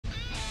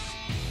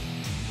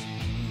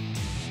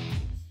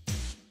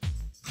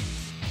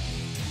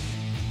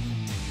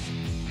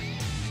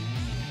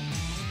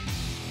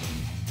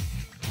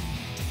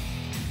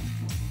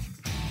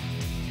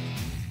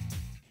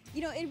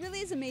You know, it really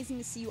is amazing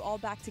to see you all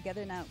back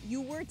together now. You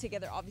were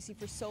together obviously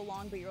for so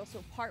long, but you're also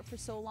apart for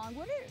so long.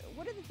 What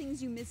are the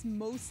things you miss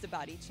most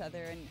about each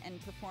other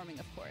and performing,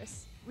 of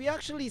course? We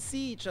actually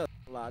see each other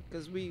a lot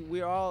because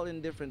we're all in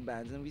different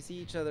bands, and we see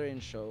each other in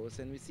shows,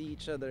 and we see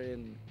each other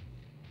in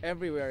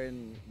everywhere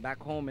in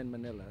back home in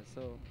Manila.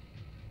 So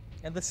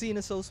And the scene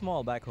is so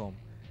small back home.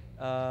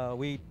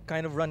 We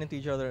kind of run into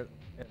each other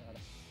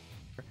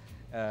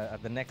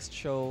at the next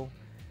show,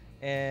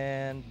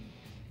 and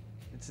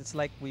it's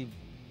like we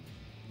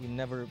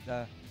never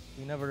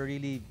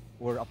really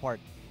were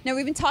apart. Now,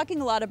 we've been talking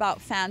a lot about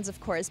fans, of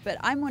course, but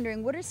I'm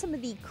wondering, what are some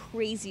of the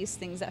craziest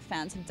things that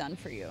fans have done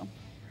for you?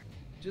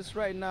 just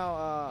right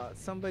now,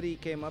 somebody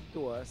came up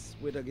to us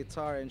with a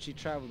guitar, and she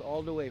traveled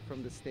all the way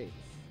from the States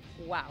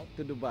Wow.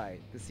 to Dubai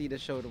to see the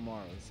show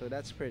tomorrow. So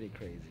that's pretty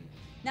crazy.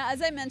 Now,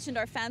 as I mentioned,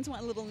 our fans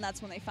went a little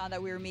nuts when they found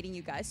out we were meeting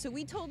you guys, so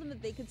we told them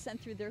that they could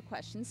send through their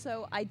questions.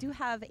 So I do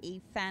have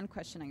a fan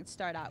question I can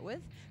start out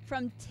with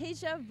from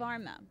Teja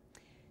Varma.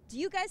 Do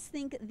you guys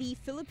think the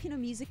Filipino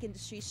music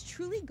industry is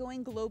truly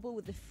going global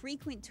with the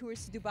frequent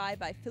tours to Dubai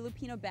by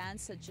Filipino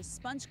bands such as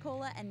Sponge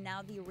Cola and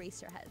now the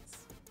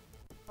Eraserheads?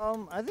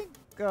 I think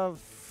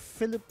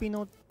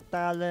Filipino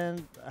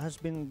talent has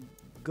been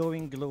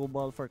going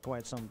global for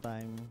quite some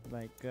time.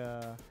 Like,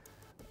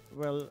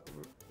 well,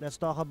 let's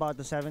talk about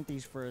the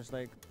 70s first.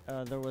 Like,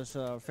 there was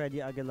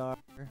Freddie Aguilar,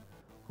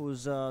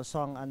 whose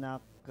song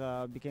Anak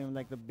became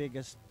like the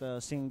biggest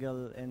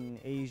single in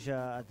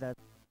Asia at that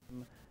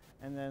time.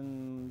 And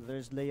then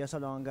there's Lea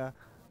Salonga,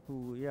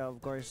 who, yeah, of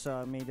course,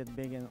 made it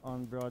big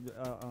on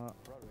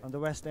on the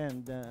West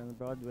End and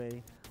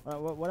Broadway.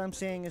 What I'm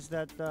saying is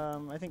that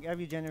I think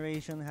every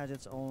generation has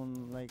its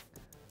own like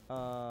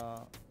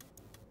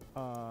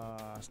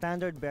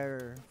standard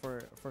bearer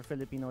for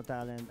Filipino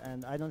talent,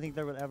 and I don't think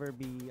there will ever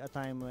be a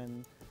time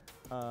when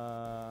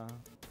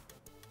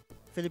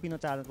Filipino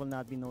talent will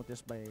not be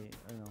noticed by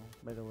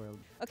by the world.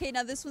 Okay,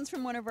 now this one's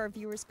from one of our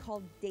viewers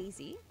called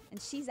Daisy,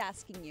 and she's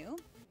asking you,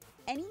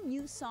 any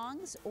new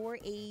songs or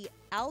a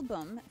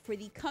album for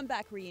the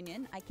comeback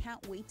reunion? I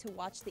can't wait to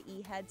watch the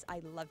E-Heads.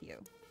 I love you.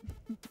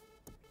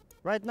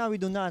 Right now, we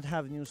do not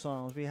have new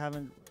songs. We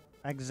haven't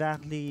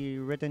exactly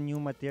written new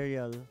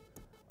material,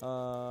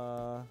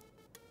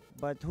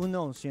 but who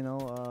knows? 10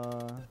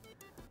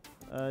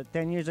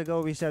 years ago,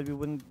 we said we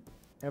wouldn't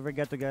ever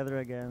get together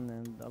again,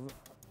 and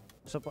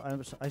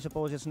I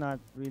suppose it's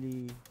not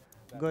really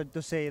good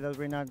to say that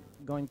we're not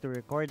going to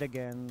record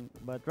again.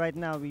 But right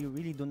now, we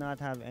really do not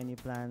have any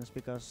plans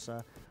because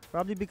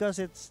probably because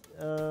it's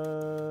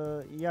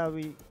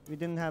we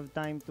didn't have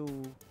time to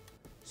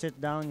sit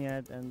down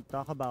yet and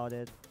talk about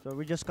it. So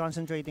we're just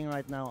concentrating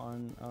right now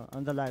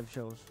on the live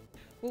shows.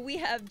 Well, we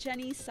have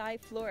Jenny Sai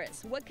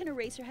Flores. What can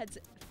Eraser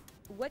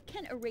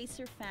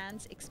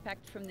fans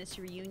expect from this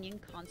reunion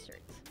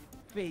concert?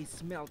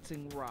 Face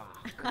melting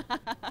rock.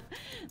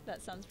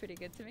 That sounds pretty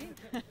good to me.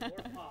 Or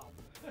pop.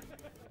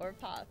 Or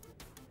pop.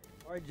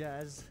 Or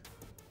jazz.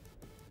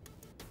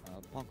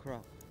 Punk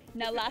rock.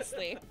 Now,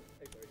 lastly,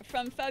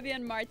 from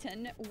Fabian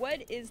Martin,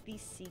 what is the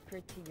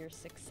secret to your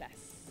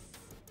success?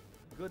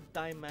 Good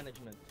time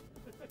management.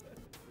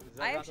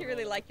 I actually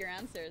really like your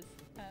answers.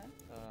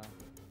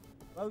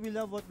 Well, we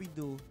love what we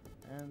do,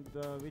 and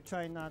we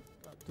try not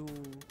to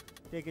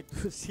take it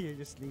too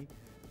seriously.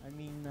 I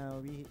mean,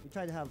 we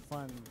try to have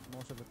fun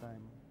most of the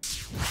time.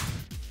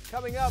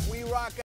 Coming up, we rock